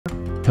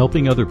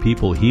Helping other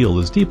people heal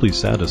is deeply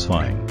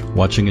satisfying.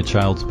 Watching a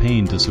child's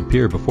pain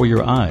disappear before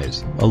your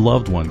eyes, a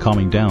loved one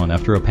calming down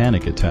after a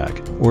panic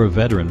attack, or a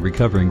veteran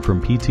recovering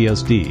from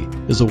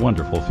PTSD is a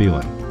wonderful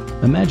feeling.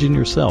 Imagine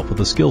yourself with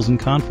the skills and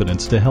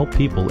confidence to help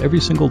people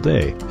every single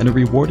day and a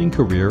rewarding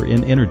career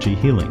in energy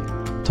healing.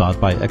 Taught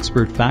by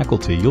expert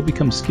faculty, you'll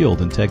become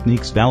skilled in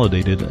techniques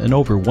validated in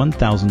over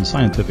 1,000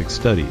 scientific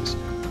studies.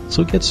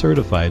 So get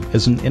certified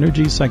as an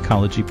energy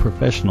psychology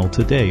professional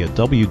today at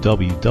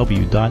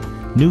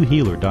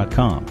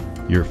www.newhealer.com.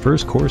 Your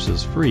first course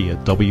is free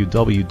at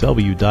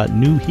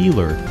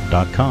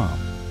www.newhealer.com.